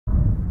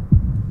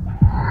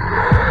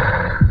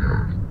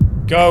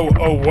Go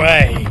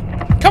away.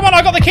 Come on,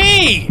 I got the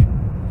key!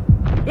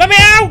 Let me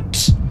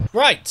out!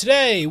 Right,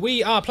 today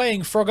we are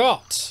playing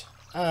Frogot.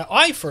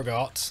 I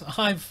forgot.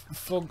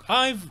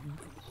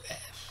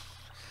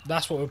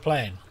 That's what we're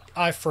playing.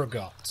 I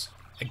forgot.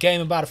 A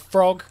game about a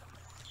frog.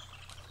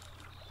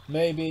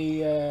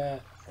 Maybe,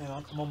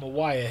 I'm on the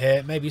wire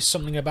here. Maybe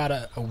something about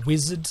a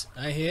wizard,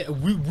 I hear. A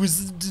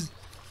wizard.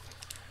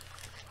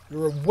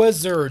 You're a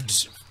wizard.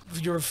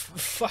 You're a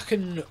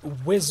fucking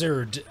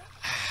wizard,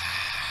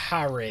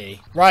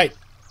 Harry. Right,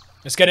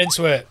 let's get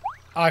into it.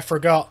 I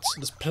forgot.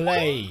 Let's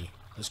play.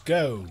 Let's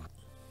go.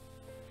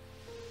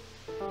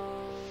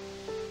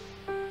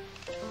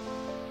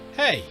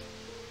 Hey.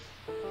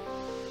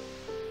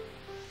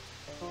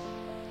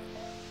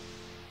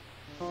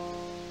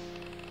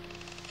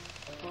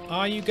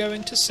 Are you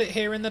going to sit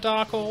here in the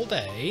dark all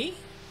day?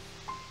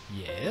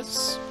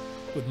 Yes.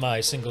 With my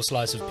single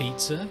slice of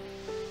pizza,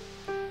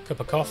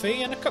 cup of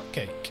coffee and a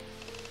cupcake.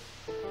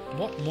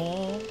 What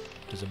more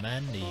does a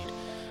man need?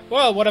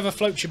 Well, whatever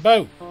floats your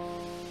boat.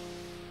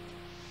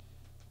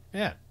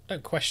 Yeah,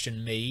 don't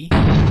question me.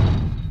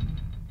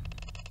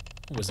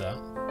 What was that?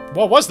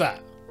 What was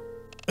that?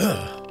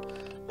 Ugh.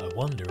 I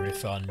wonder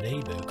if our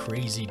neighbour,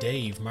 Crazy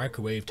Dave,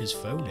 microwaved his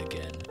phone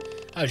again.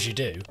 As you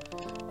do,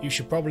 you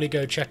should probably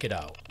go check it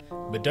out.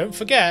 But don't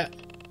forget,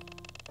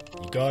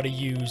 you gotta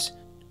use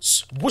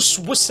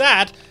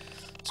SWAD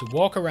to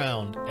walk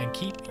around and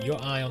keep your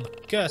eye on the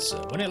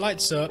cursor. When it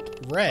lights up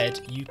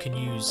red, you can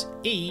use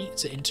E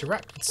to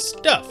interact with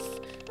stuff.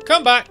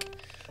 Come back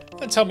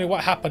and tell me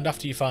what happened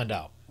after you find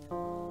out.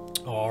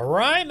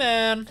 Alright,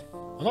 man.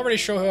 I'm not really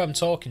sure who I'm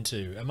talking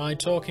to. Am I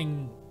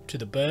talking to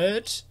the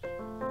bird?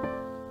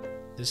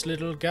 This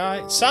little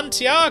guy?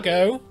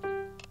 Santiago?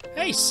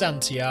 Hey,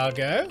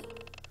 Santiago.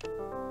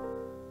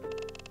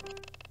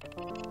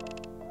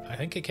 I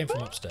think it came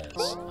from upstairs.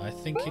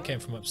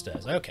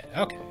 Okay,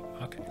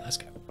 let's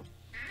go.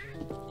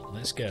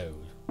 Let's go.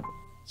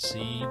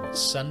 See what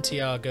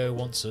Santiago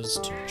wants us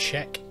to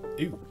check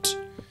out.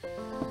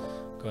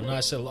 Got a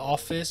nice little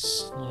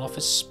office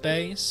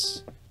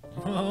space.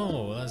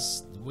 Oh,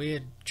 that's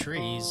weird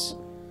trees.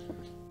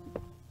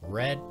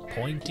 Red,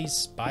 pointy,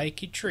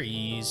 spiky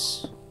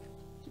trees.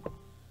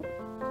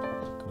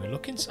 Can we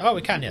look inside? Oh,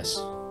 we can, yes.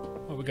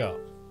 What we got?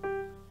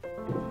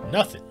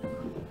 Nothing.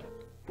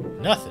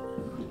 Nothing.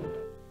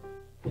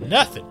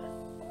 Nothing.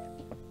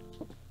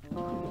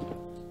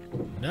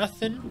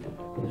 Nothing.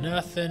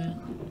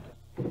 Nothing.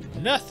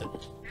 Nothing.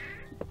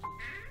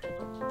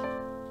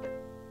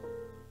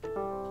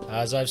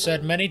 As I've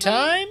said many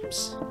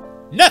times,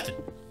 nothing.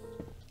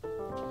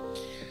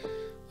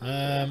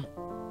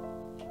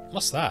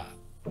 What's that?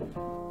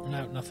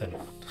 No, nothing.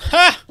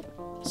 Ha!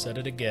 Said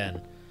it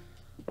again.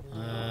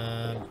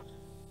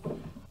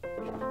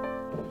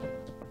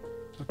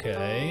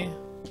 Okay.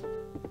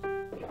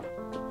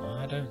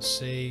 I don't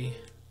see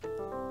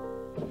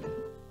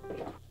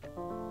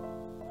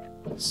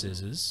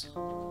scissors,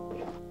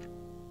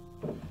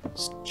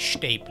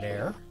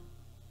 stapler,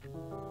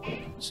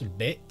 some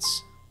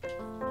bits.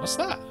 What's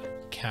that?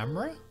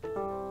 Camera?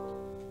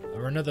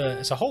 Or another?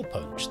 It's a hole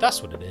punch.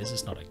 That's what it is.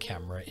 It's not a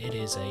camera. It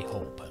is a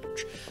hole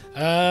punch.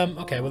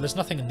 Okay. Well, there's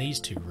nothing in these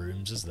two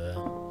rooms, is there?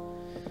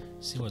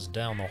 See what's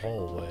down the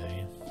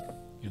hallway.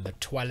 In the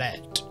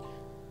toilet.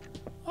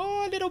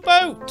 Oh, a little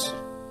boat.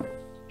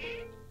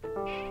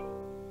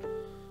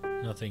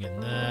 Nothing in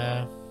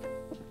there.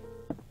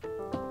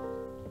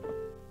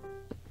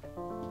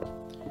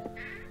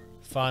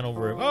 Final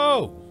room.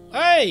 Oh!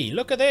 Hey!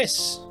 Look at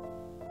this!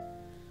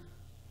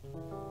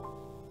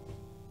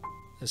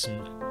 There's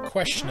some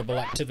questionable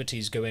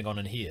activities going on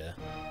in here.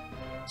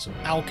 Some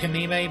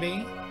alchemy,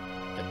 maybe?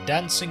 A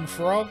dancing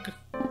frog?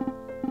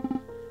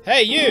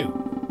 Hey,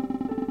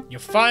 you! You're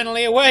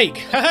finally awake!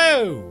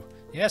 Ho-ho!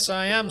 Yes,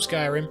 I am,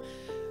 Skyrim.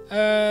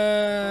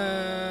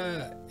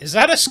 Is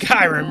that a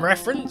Skyrim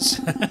reference?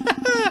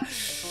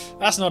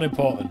 That's not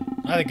important.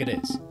 I think it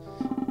is.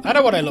 I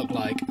know what I look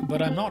like,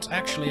 but I'm not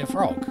actually a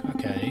frog,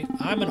 okay?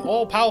 I'm an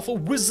all-powerful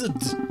wizard.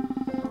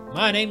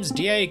 My name's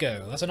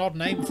Diego. That's an odd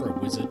name for a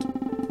wizard.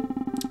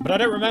 But I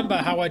don't remember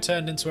how I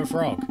turned into a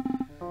frog.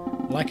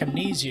 Like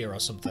amnesia or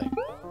something.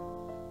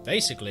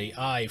 Basically,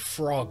 I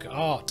frog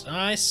art.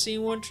 I see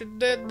what you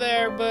did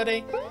there,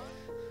 buddy.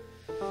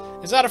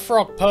 Is that a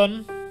frog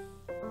pun?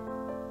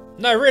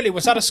 No, really,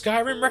 was that a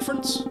Skyrim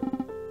reference?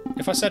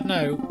 If I said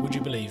no, would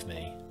you believe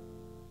me?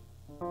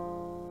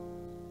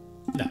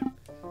 No.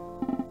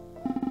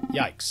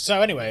 Yikes.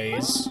 So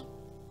anyways...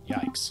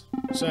 Yikes.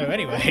 So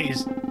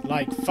anyways,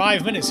 like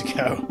 5 minutes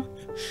ago,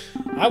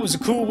 I was a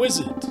cool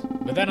wizard.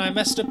 But then I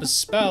messed up a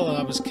spell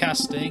I was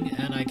casting,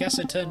 and I guess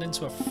I turned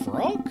into a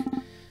frog?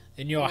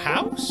 In your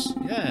house?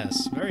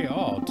 Yes, very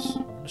odd.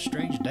 What a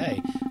strange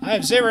day. I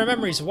have zero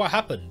memories of what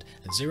happened,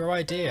 and zero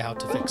idea how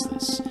to fix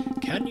this.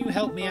 Can you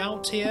help me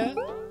out here?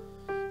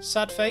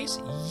 Sad face?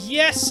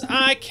 Yes,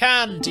 I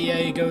can,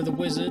 Diego the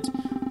wizard.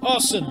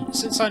 Awesome.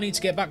 Since I need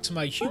to get back to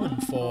my human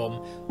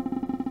form...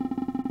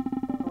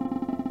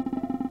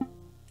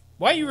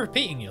 Why are you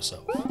repeating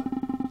yourself?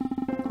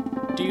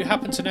 do you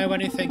happen to know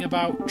anything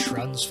about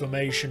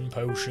transformation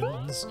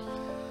potions?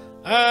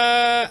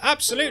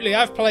 Absolutely.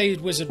 I've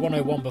played Wizard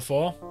 101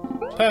 before.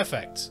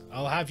 Perfect.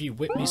 I'll have you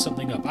whip me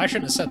something up. I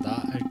shouldn't have said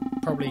that. I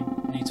probably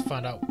need to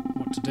find out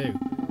what to do.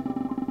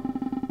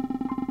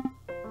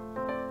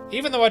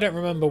 Even though I don't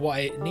remember what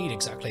I need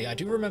exactly, I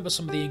do remember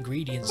some of the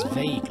ingredients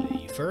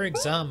vaguely. For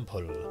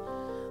example,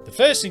 the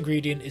first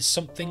ingredient is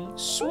something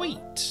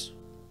sweet.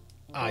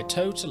 I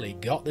totally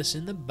got this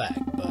in the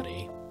bag,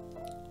 buddy.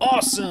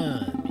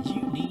 Awesome!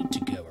 You need to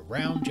go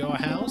around your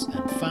house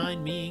and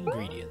find me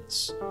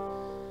ingredients.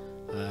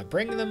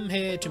 Bring them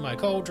here to my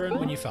cauldron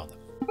when you found them.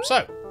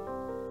 So,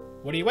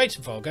 what are you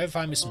waiting for? Go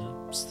find me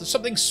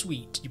something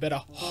sweet. You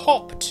better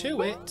hop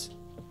to it.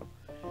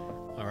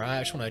 Alright, I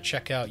just want to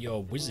check out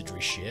your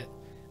wizardry shit.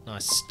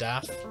 Nice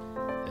staff.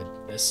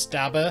 A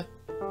stabber.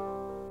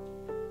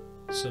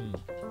 Some...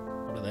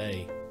 what are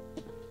they?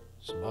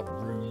 Some odd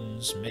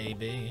runes,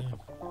 maybe.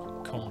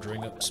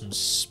 Conjuring up some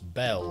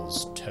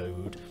spells,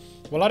 Toad.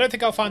 Well, I don't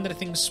think I'll find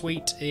anything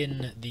sweet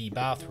in the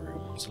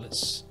bathroom, so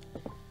let's...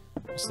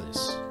 what's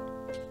this?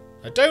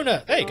 A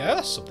donut! There you go,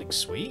 that's something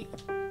sweet.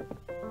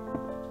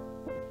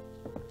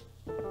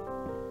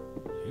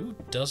 Who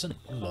doesn't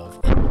love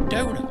a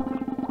donut?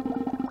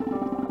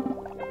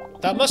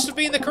 That must have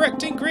been the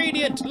correct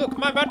ingredient! Look,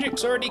 my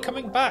magic's already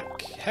coming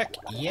back! Heck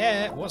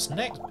yeah! What's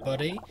next,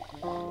 buddy?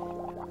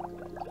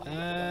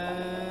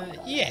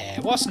 Yeah,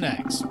 what's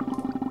next?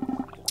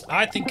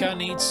 I think I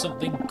need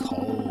something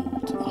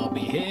cold. I'll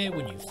be here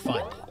when you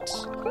find it.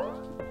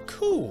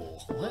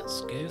 Cool.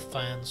 Let's go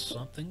find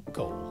something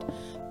cold.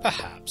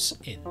 Perhaps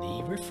in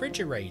the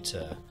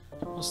refrigerator.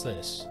 What's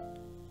this?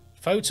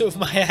 Photo of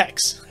my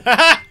ex.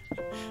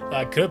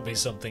 That could be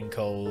something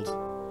cold.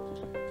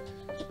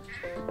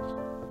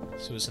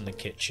 So it's in the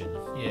kitchen.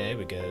 Yeah, here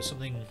we go.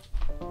 Something...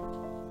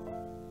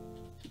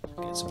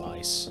 get some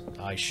ice.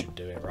 Ice should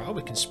do it, right? Oh,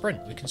 we can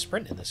sprint. We can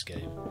sprint in this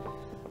game.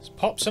 Let's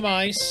pop some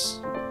ice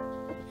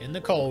in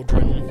the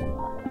cauldron.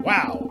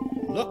 Wow,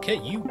 look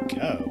at you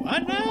go. I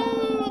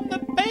know, I'm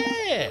the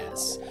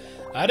best.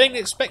 I didn't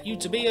expect you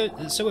to be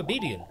so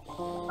obedient.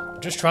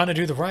 I'm just trying to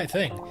do the right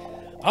thing.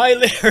 I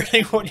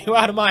literally want you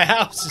out of my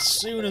house as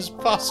soon as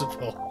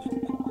possible.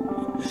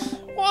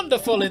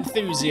 Wonderful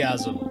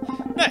enthusiasm.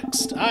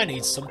 Next, I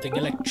need something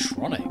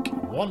electronic.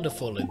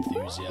 Wonderful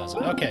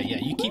enthusiasm. Okay, yeah,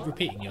 you keep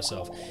repeating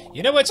yourself.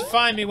 You know where to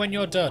find me when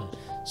you're done.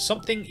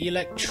 Something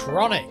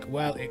electronic.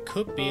 Well, it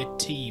could be a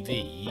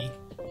TV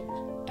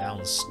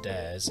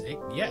downstairs.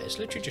 Yeah, it's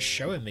literally just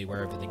showing me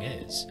where everything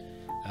is.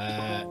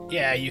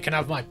 Yeah, you can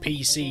have my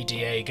PC,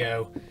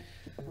 Diego.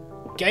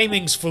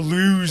 Gaming's for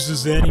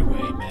losers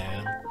anyway,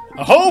 man.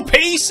 A whole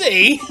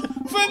PC?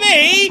 For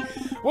me?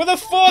 With a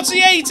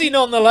 4080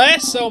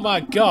 nonetheless? Oh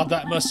my god,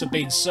 that must have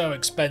been so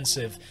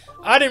expensive.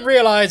 I didn't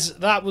realise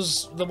that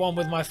was the one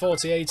with my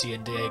 4080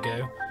 in,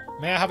 Diego.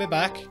 May I have it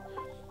back?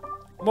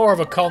 More of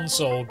a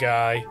console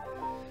guy.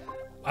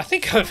 I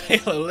think I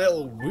feel a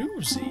little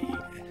woozy.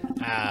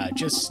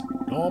 Just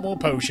normal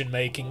potion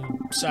making,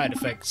 side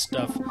effect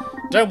stuff.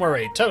 Don't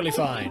worry, totally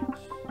fine.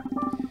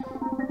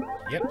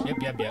 Yep.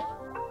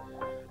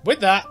 With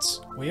that,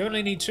 we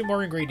only need 2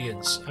 more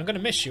ingredients. I'm gonna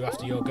miss you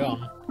after you're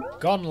gone.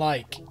 Gone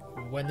like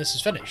when this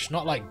is finished,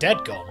 not like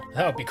dead gone.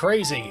 That would be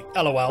crazy,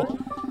 LOL.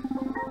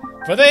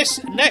 For this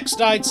next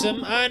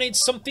item, I need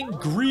something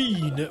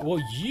green.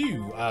 Well,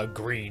 you are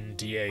green,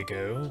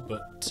 Diego,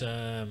 but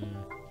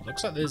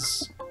looks like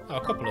there's a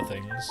couple of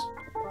things.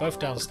 Both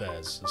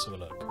downstairs. Let's have a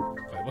look.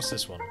 Wait, what's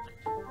this one?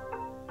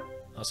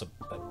 That's a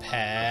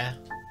pear.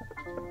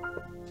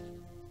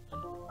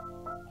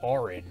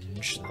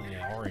 Orange.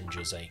 Yeah,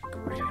 oranges ain't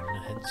green,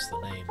 hence the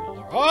name.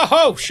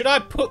 Oh, should I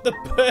put the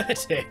bird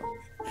in?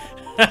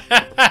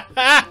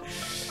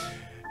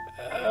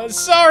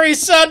 Sorry,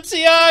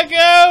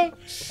 Santiago!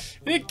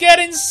 You're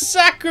getting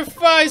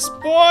sacrificed,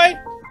 boy!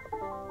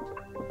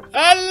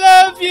 I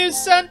love you,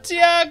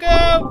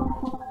 Santiago!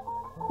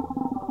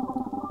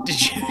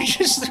 Did you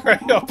just throw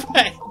your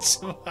pet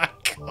into my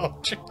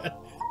cauldron?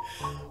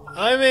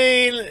 I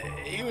mean,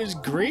 he was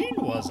green,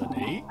 wasn't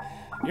he?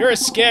 You're a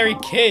scary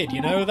kid,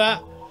 you know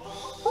that?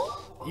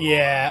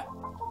 Yeah.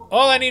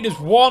 All I need is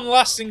one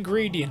last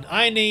ingredient.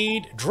 I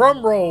need,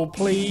 drum roll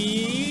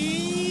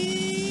please,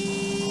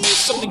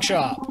 something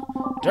sharp.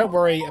 Don't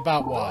worry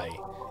about why.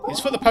 It's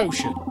for the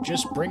potion.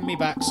 Just bring me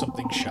back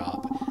something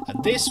sharp.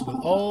 And this will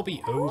all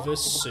be over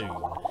soon.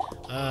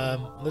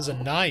 There's a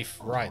knife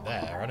right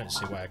there. I don't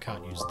see why I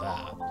can't use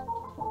that.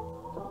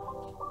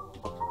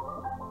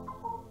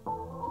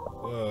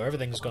 Whoa,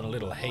 everything's gone a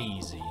little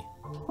hazy.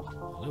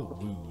 A little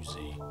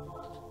woozy.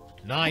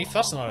 Knife?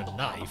 That's not a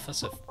knife.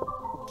 That's a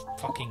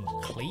fucking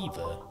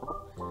cleaver.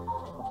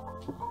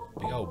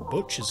 Big old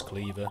butcher's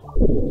cleaver.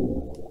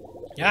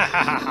 Ah,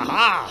 ha, ha,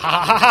 ha, ha,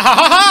 ha, ha,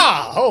 ha,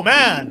 ha. Oh,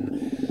 man.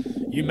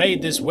 You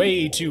made this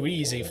way too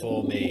easy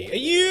for me. Are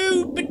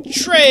you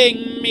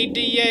betraying me,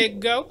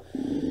 Diego?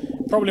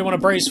 Probably want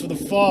to brace for the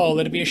fall.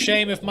 It'd be a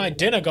shame if my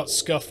dinner got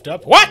scuffed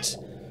up. What?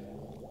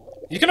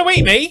 You're gonna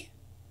eat me?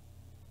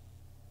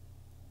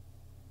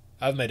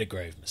 I've made a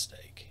grave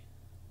mistake.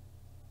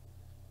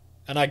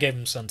 And I gave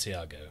him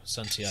Santiago.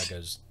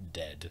 Santiago's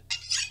dead.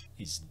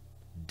 He's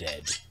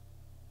dead.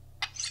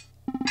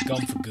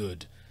 Gone for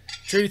good.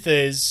 Truth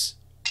is,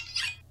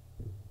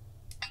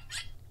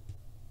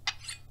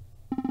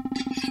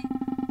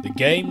 the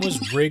game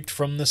was rigged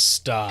from the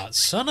start.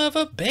 Son of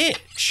a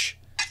bitch.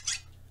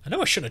 I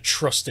know I shouldn't have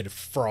trusted a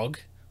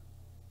frog.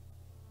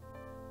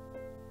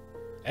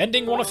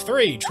 Ending 1 of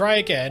 3. Try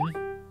again.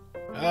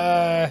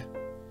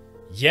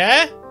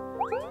 Yeah?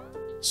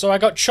 So I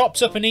got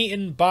chopped up and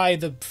eaten by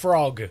the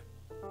frog.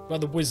 By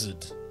the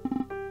wizard.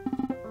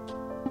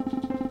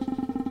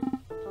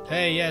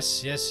 Hey,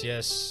 yes, yes,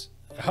 yes.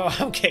 Oh,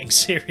 I'm getting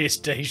serious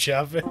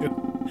deja vu.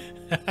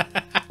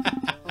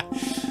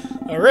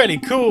 Oh, really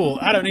cool.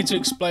 I don't need to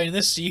explain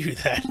this to you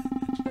then.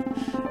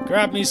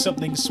 Grab me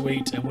something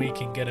sweet and we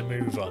can get a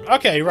move on.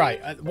 Okay,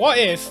 right. What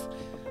if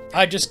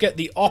I just get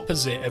the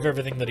opposite of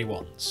everything that he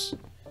wants?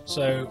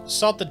 So,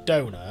 sod the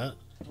donut.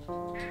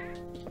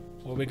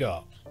 What we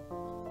got?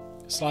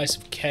 Slice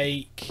of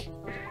cake.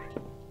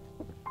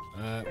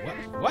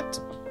 What?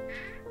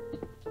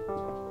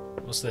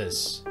 What's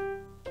this?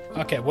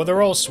 Okay, well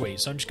they're all sweet,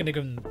 so I'm just gonna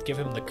give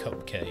him the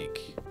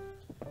cupcake.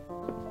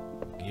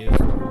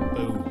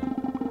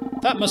 Boom.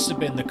 That must have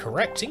been the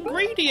correct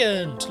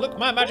ingredient! Look,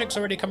 my magic's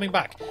already coming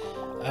back.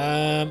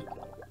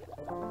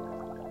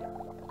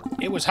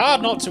 It was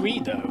hard not to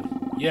eat though.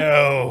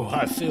 Yo,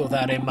 I feel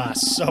that in my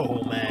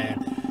soul,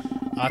 man.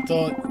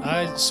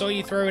 I saw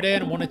you throw it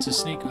in and wanted to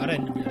sneak. I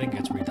didn't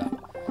get to read that.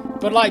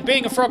 But like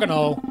being a frog and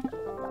all,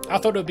 I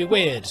thought it would be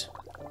weird.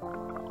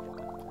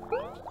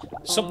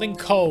 Something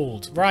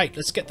cold. Right,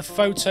 let's get the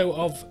photo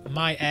of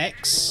my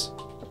ex.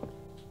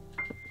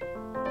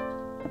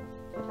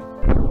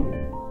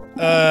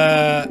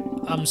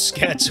 I'm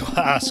scared to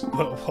ask,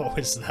 but what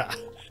was that?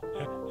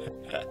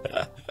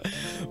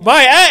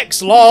 My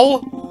ex,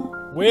 lol!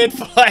 Weird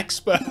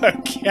flex, but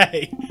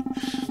okay.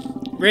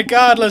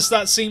 Regardless,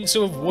 that seems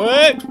to have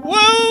worked.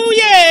 Whoa,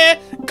 yeah!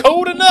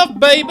 Cold enough,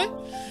 baby!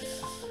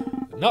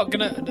 Not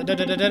gonna...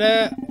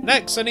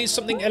 Next, I need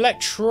something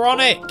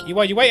electronic. You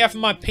wait out for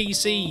my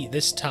PC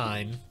this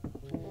time.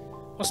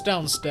 What's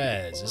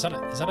downstairs? Is that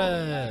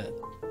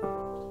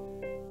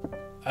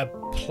a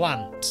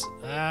plant?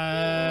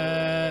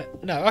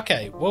 No.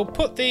 Okay. We'll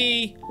put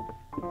the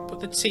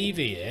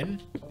TV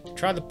in.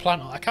 Try the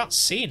plant. I can't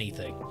see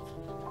anything.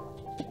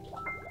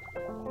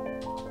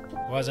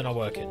 Why is it not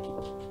working?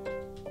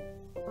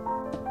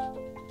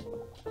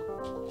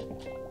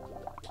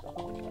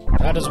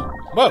 That doesn't...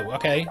 Whoa,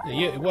 okay.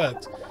 It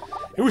worked.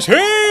 It was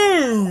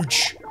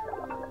huge!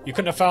 You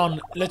couldn't have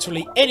found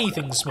literally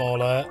anything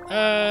smaller.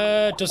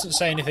 Doesn't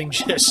say anything,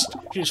 just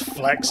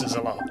flexes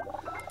a lot.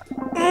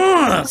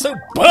 Ugh, so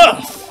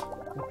buff!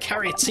 We'll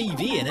carry a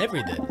TV and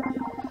everything.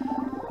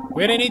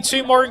 We only need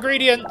 2 more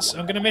ingredients.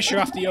 I'm gonna miss you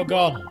after you're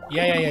gone.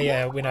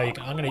 Yeah. We know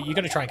you're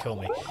gonna try and kill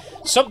me.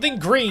 Something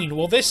green.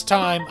 Well, this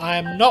time I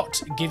am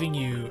not giving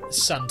you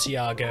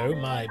Santiago,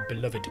 my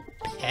beloved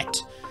pet.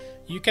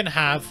 You can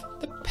have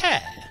the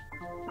pear.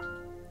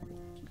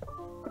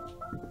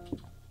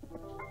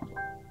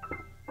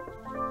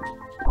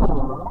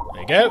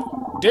 There you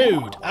go.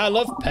 Dude, I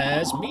love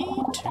pears. Me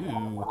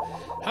too.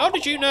 How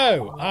did you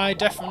know? I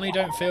definitely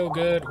don't feel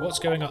good. What's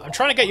going on? I'm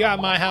trying to get you out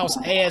of my house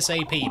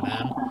ASAP,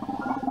 man.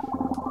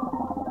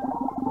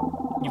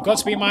 You've got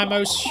to be my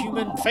most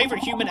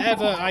favourite human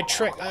ever.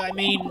 I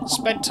mean,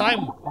 spent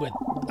time with.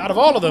 Out of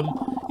all of them,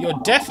 you're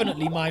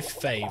definitely my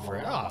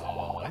favourite.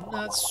 Oh, isn't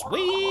that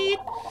sweet?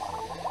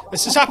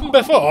 This has happened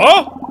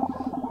before.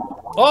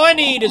 All I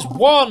need is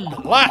one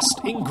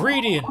last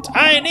ingredient.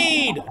 I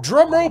need,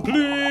 drumroll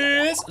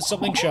please,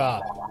 something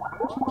sharp.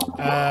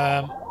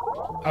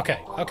 Okay.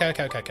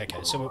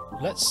 So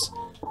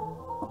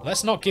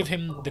let's not give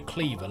him the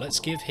cleaver. Let's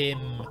give him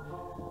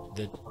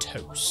the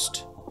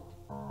toast.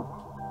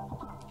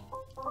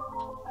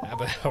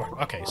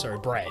 Okay, sorry,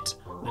 bread.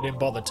 They didn't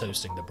bother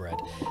toasting the bread.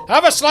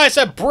 Have a slice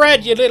of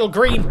bread, you little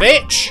green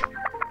bitch.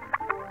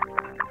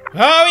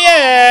 Oh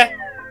yeah.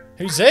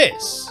 Who's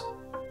this?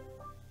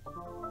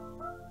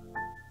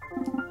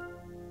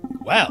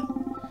 Well,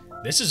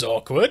 this is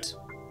awkward.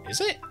 Is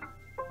it?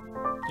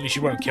 At least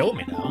you won't kill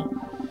me now.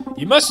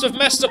 You must have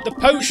messed up the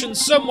potion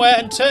somewhere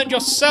and turned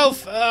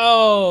yourself...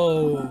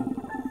 Oh.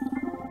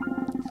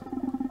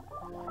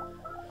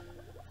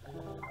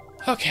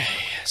 Okay,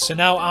 so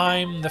now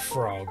I'm the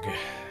frog.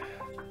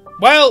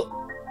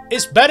 Well,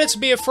 it's better to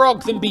be a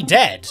frog than be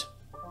dead.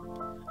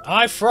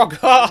 I frog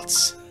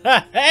hearts.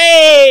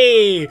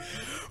 Hey!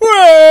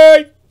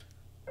 Wait!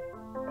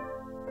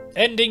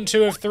 Ending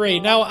 2 of 3.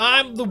 Now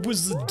I'm the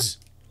wizard.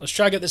 Let's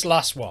try to get this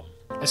last one.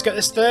 Let's get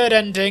this third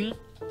ending.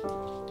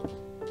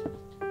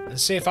 And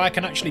see if I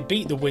can actually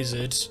beat the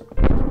wizard.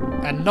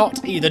 And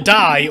not either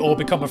die or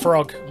become a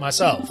frog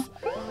myself.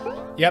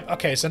 Yep,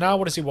 okay, so now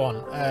what does he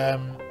want?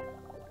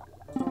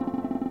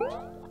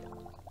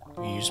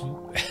 Use...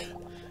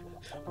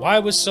 Why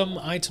was some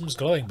items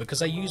glowing?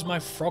 Because I used my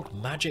frog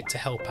magic to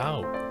help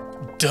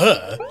out.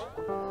 Duh!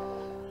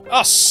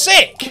 Oh,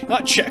 sick!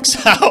 That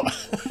checks out.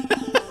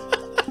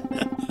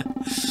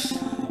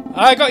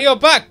 I got your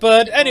back,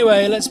 bud.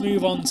 Anyway, let's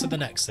move on to the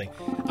next thing.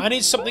 I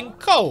need something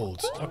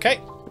cold, okay?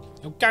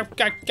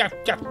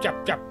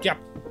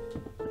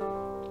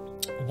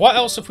 What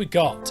else have we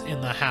got in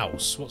the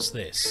house? What's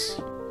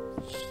this?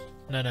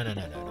 No.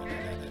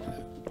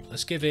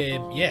 Let's give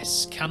him...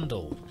 Yes,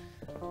 candle.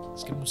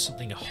 Let's give him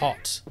something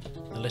hot.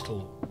 The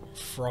little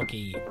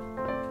froggy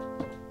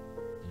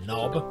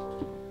knob.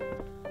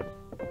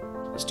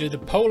 Let's do the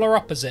polar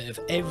opposite of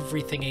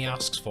everything he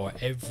asks for,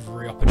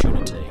 every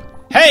opportunity.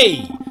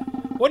 Hey!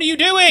 What are you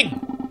doing?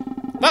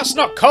 That's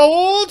not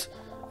cold!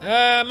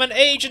 I'm an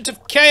agent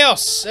of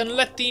chaos, and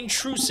let the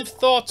intrusive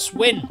thoughts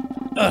win.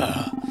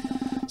 Ugh.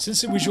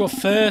 Since it was your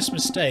first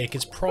mistake,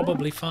 it's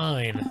probably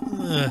fine.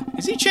 Ugh.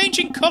 Is he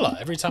changing colour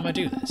every time I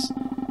do this?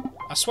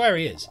 I swear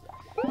he is.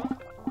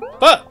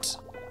 But,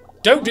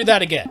 don't do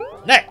that again.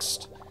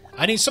 Next,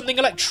 I need something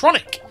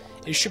electronic.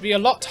 It should be a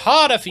lot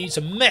harder for you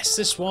to mess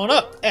this one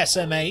up,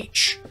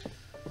 SMH.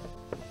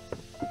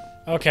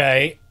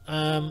 Okay,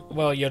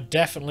 well, you're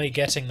definitely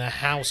getting the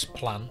house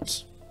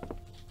plant.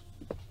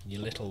 You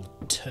little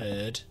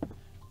turd.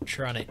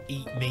 Trying to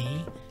eat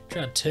me.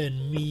 Trying to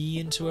turn me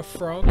into a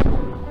frog.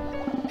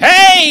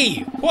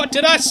 Hey! What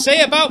did I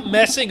say about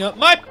messing up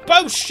my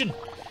potion?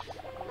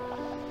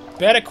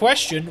 Better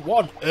question,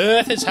 what on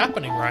earth is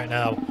happening right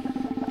now?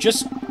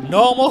 Just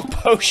normal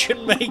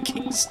potion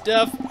making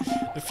stuff?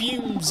 The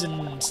fumes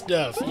and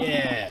stuff,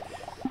 yeah.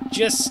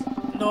 Just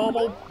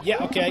normal,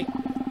 yeah, okay.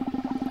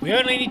 We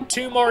only need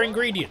 2 more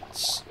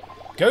ingredients.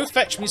 Go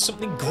fetch me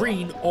something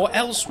green or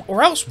else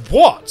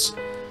what?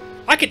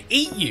 I can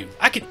eat you.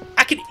 I can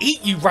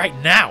eat you right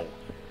now.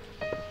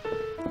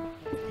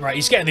 Right,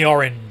 he's getting the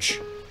orange.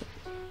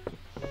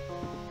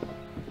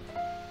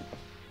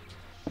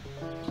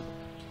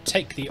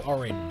 Take the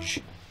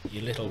orange,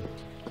 you little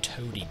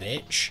toady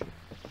bitch.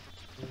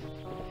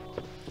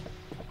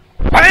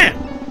 Bam!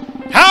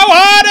 How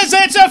hard is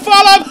it to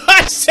follow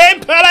my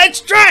simple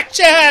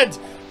instructions?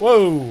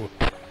 Whoa.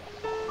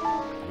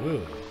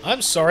 Whoa.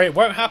 I'm sorry, it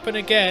won't happen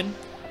again.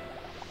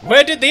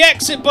 Where did the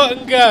exit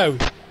button go?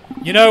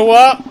 You know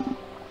what?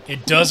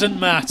 It doesn't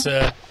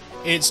matter.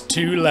 It's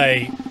too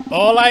late.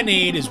 All I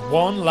need is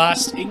one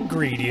last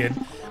ingredient,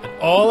 and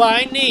all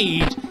I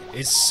need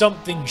is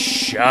something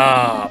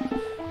sharp.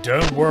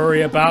 Don't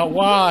worry about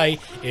why.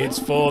 It's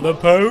for the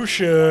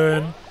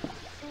potion.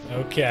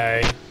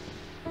 Okay.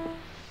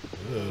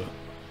 Ugh.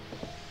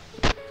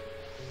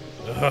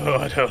 Oh,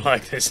 I don't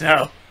like this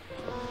now.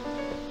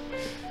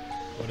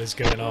 What is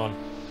going on?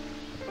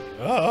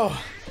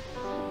 Oh.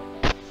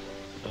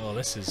 Oh,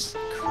 this is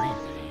creepy.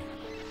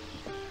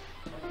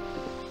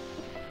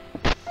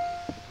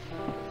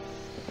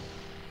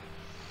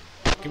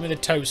 Give me the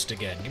toast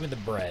again. Give me the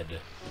bread.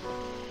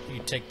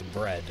 You take the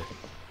bread.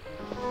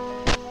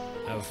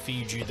 I'll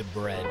feed you the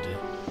bread.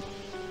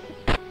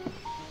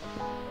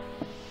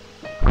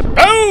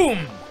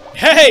 Boom!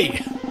 Hey!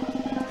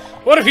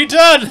 What have you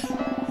done?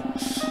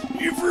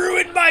 You've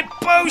ruined my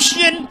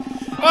potion!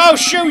 I'll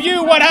show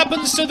you what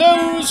happens to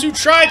those who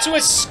try to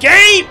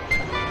escape!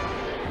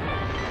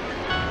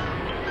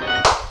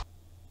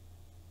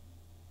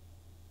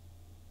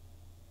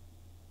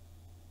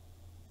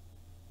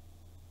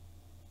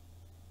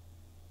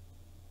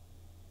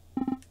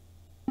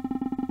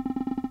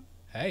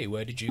 Hey,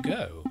 where did you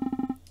go?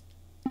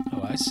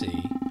 Oh, I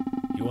see.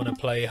 You want to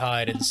play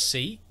hide and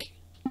seek?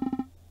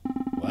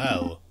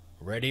 Well,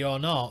 ready or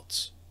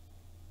not.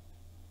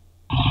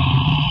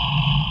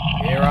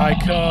 Here I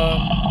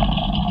come.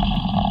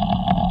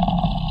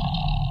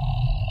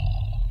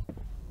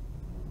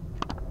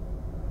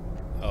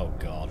 Oh,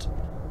 God.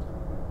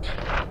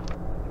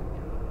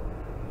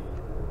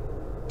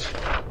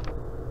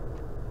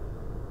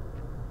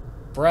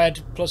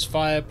 Bread plus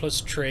fire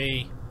plus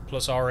tree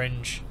plus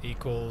orange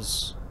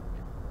equals...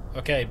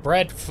 Okay,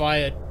 bread,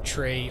 fire,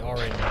 tree,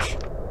 orange.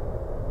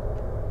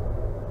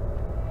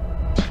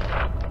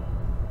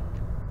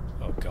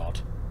 Oh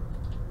God.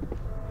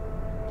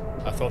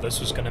 I thought this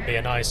was going to be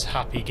a nice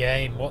happy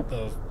game.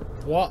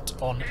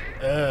 What on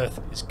earth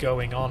is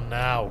going on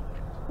now?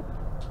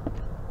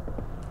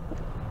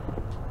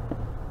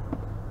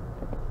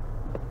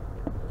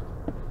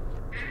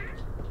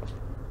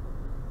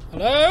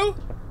 Hello?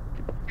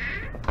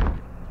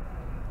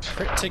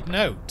 Cryptic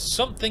note.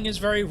 Something is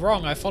very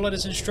wrong. I followed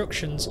his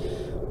instructions,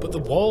 but the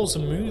walls are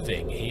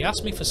moving. He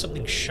asked me for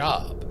something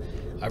sharp.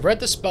 I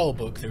read the spell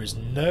book. There is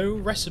no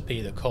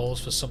recipe that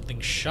calls for something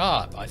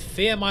sharp. I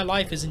fear my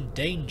life is in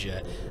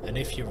danger, and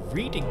if you're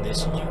reading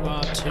this, you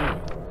are too.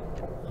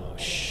 Oh,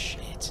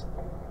 shit.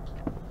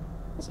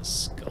 It's a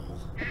skull.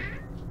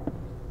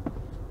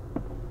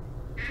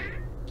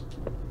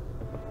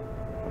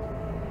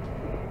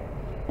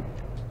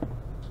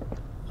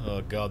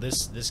 Oh god,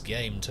 this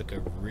game took a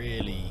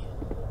really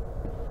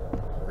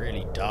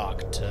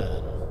dark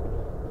turn.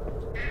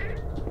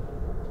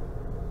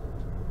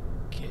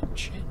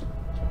 Kitchen.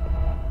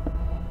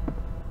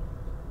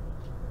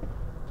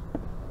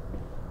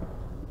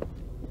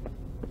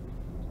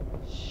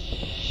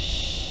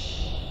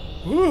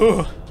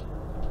 Ooh!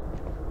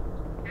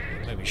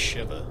 Maybe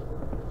shiver.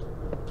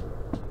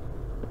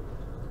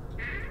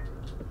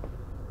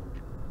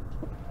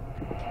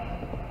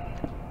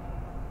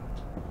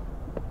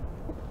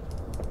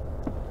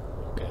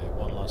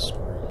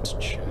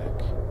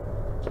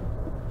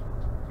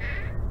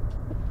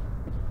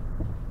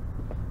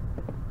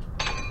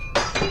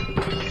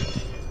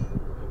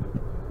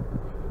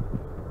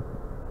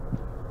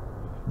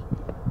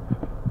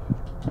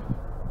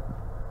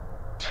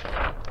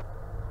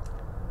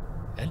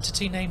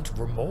 entity named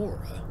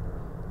Remora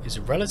is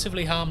a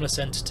relatively harmless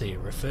entity. It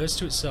refers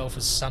to itself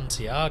as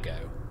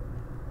Santiago,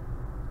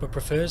 but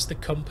prefers the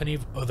company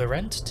of other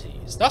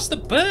entities. That's the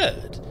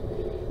bird!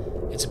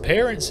 Its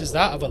appearance is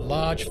that of a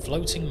large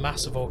floating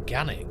mass of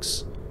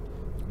organics.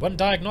 When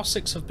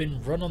diagnostics have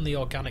been run on the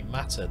organic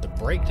matter, the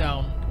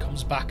breakdown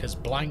comes back as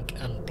blank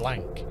and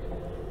blank.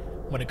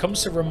 When it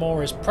comes to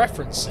Remora's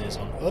preferences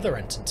on other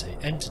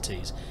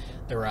entities,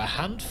 there are a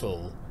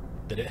handful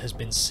that it has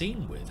been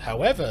seen with.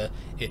 However,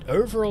 it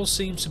overall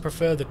seems to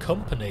prefer the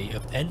company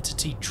of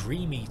entity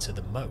Dream Eater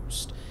the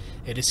most.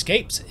 It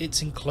escapes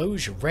its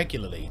enclosure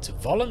regularly to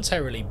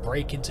voluntarily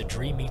break into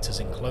Dream Eater's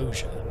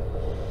enclosure.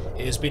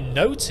 It has been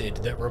noted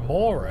that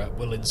Remora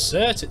will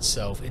insert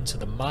itself into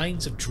the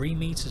minds of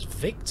Dream Eater's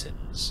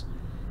victims.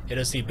 It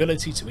has the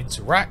ability to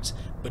interact,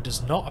 but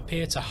does not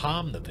appear to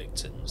harm the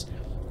victims.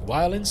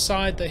 While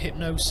inside the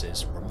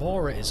hypnosis,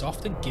 Remora is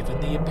often given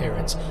the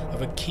appearance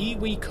of a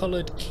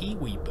kiwi-coloured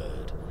kiwi bird.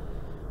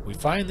 We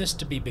find this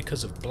to be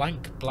because of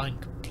blank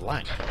blank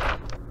blank.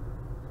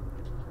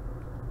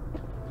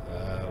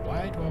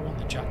 Why do I want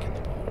the Jack in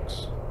the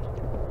Box?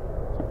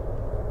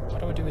 What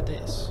do I do with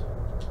this?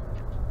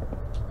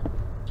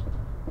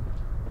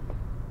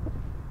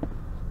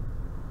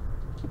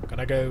 Can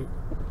I go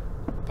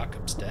back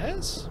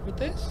upstairs with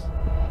this?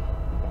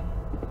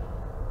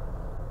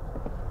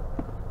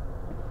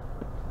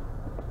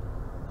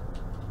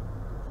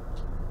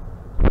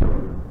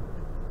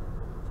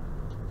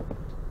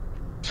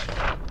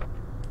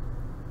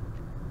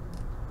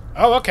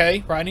 Oh,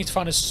 okay. Right, I need to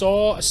find a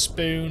saw, a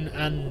spoon,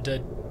 and a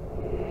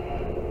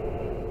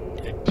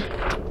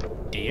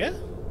deer?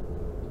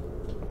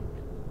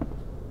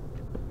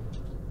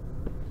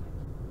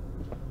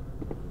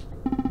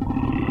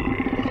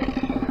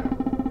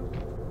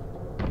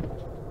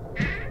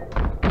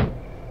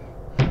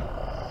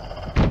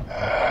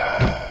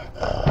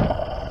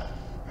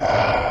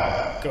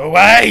 Go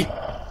away!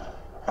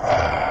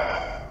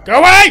 Go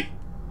away!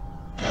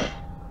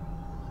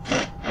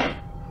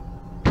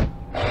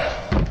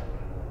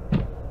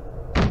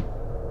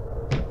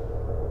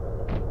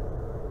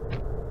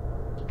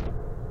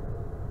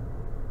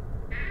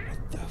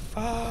 What the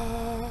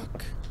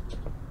fuck?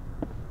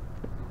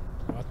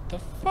 What the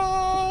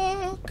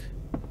fuck?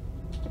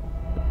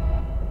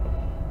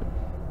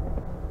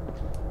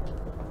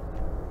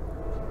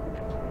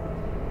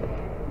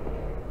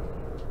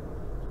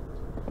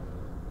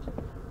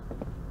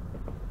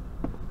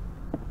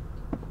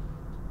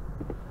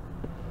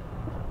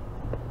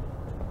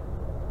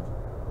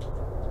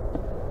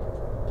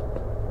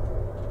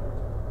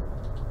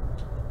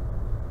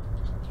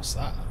 What's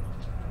that?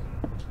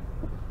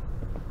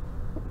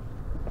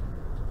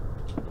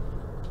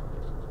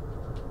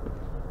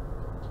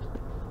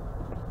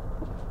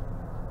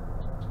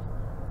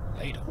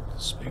 Ladle,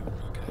 spoon,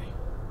 okay.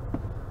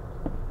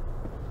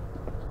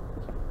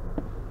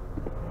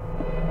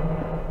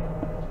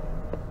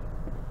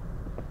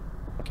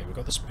 Okay, we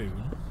got the spoon.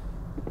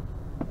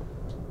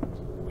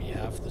 We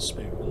have the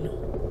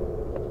spoon.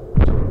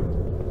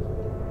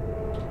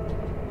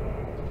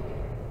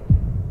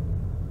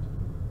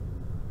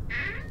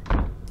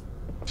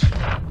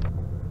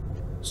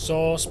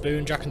 Saw,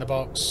 spoon, Jack in the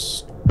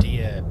Box,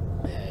 deer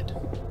head.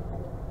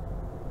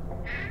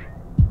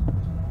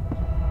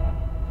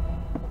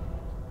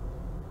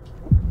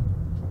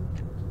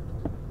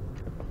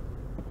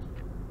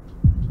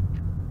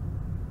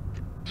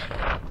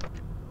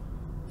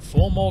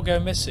 Four more go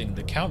missing.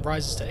 The count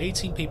rises to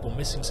 18 people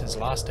missing since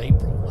last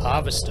April.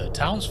 Harvester.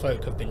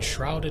 Townsfolk have been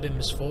shrouded in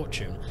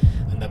misfortune,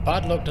 and their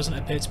bad luck doesn't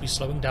appear to be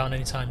slowing down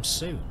anytime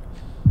soon.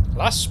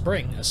 Last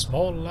spring, a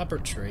small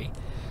laboratory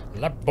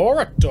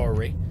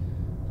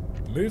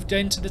moved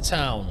into the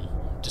town,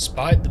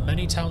 despite the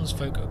many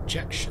townsfolk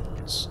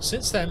objections.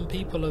 Since then,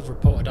 people have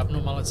reported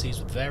abnormalities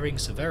with varying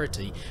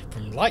severity,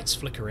 from lights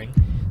flickering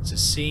to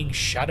seeing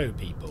shadow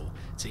people,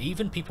 to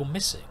even people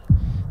missing.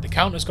 The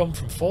count has gone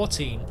from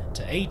 14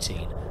 to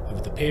 18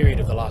 over the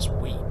period of the last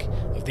week.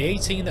 Of the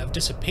 18 that have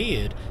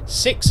disappeared,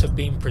 6 have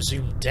been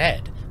presumed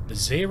dead, but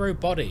 0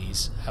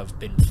 bodies have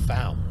been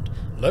found.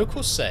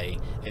 Locals say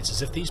it's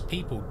as if these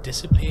people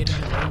disappeared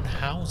in their own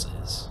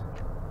houses.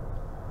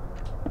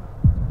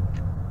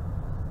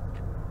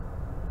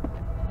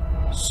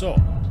 So,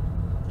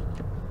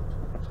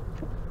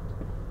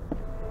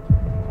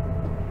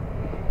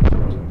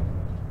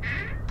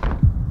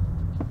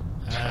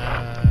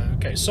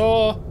 okay,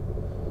 saw,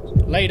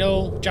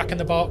 ladle, Jack in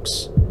the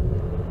Box,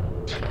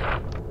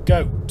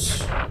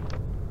 goat,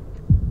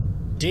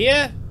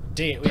 deer?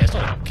 Deer, yeah, it's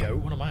not a goat,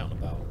 what am I on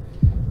about?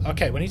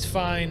 Okay, we need to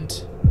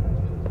find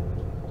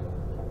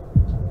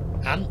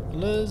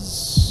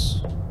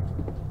antlers.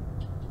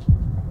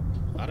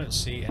 I don't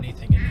see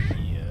anything in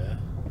here.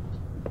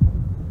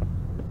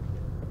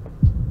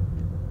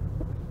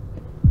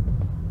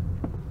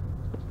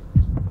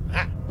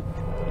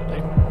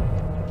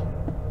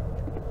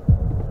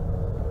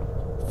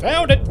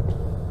 Found it!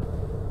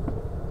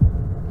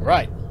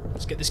 Right,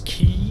 let's get this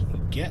key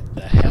and get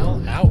the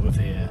hell out of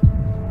here.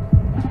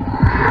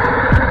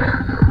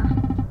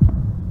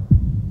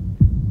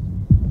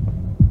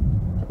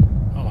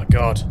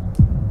 God.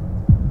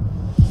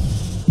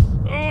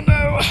 Oh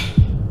no!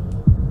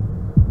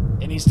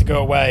 It needs to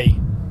go away.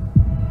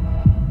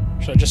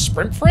 Should I just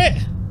sprint for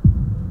it?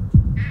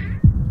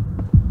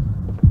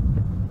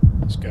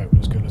 Let's go,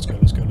 let's go, let's go,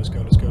 let's go, let's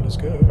go, let's go, let's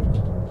go.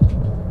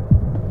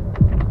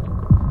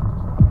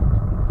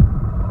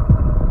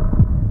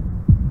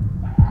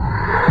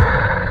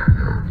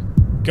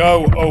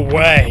 Go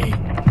away.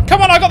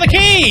 Come on, I got the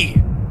key!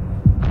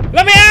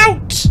 Let me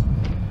out!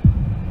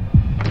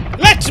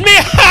 Let me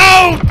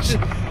out!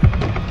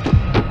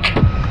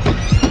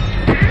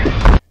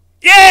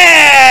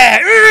 Yeah!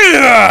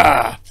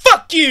 Ugh!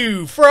 Fuck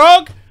you,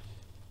 frog!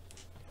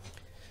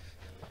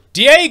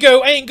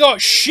 Diego ain't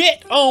got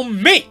shit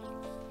on me!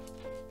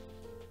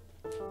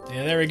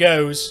 Yeah, there he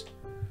goes.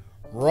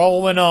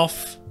 Rolling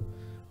off.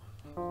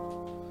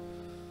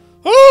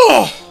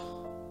 Oh!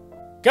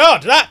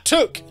 God, that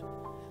took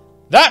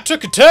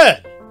a turn.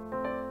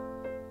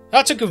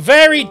 That took a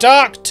very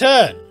dark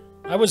turn.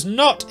 I was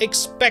not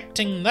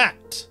expecting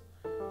that.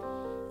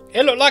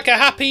 It looked like a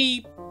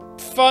happy,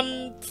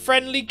 fun,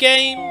 friendly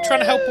game, trying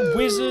to help a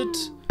wizard.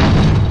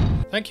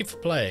 Thank you for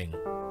playing.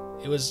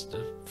 It was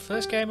the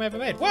first game I ever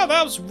made. Wow,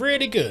 that was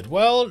really good.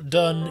 Well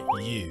done,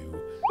 you.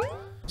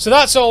 So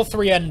that's all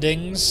 3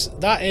 endings.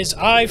 That is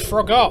I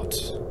Forgot.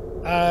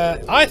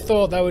 I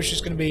thought that was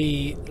just going to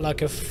be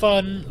like a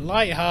fun,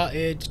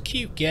 light-hearted,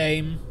 cute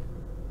game.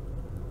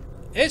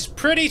 It's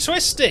pretty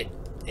twisted.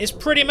 It's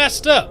pretty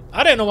messed up.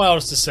 I don't know what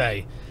else to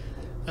say.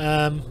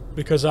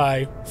 Because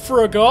I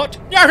forgot.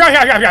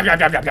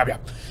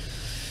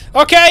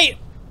 Okay.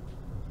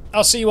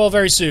 I'll see you all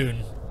very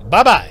soon.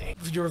 Bye-bye.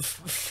 You're a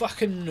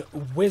fucking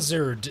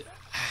wizard,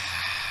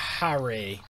 Harry.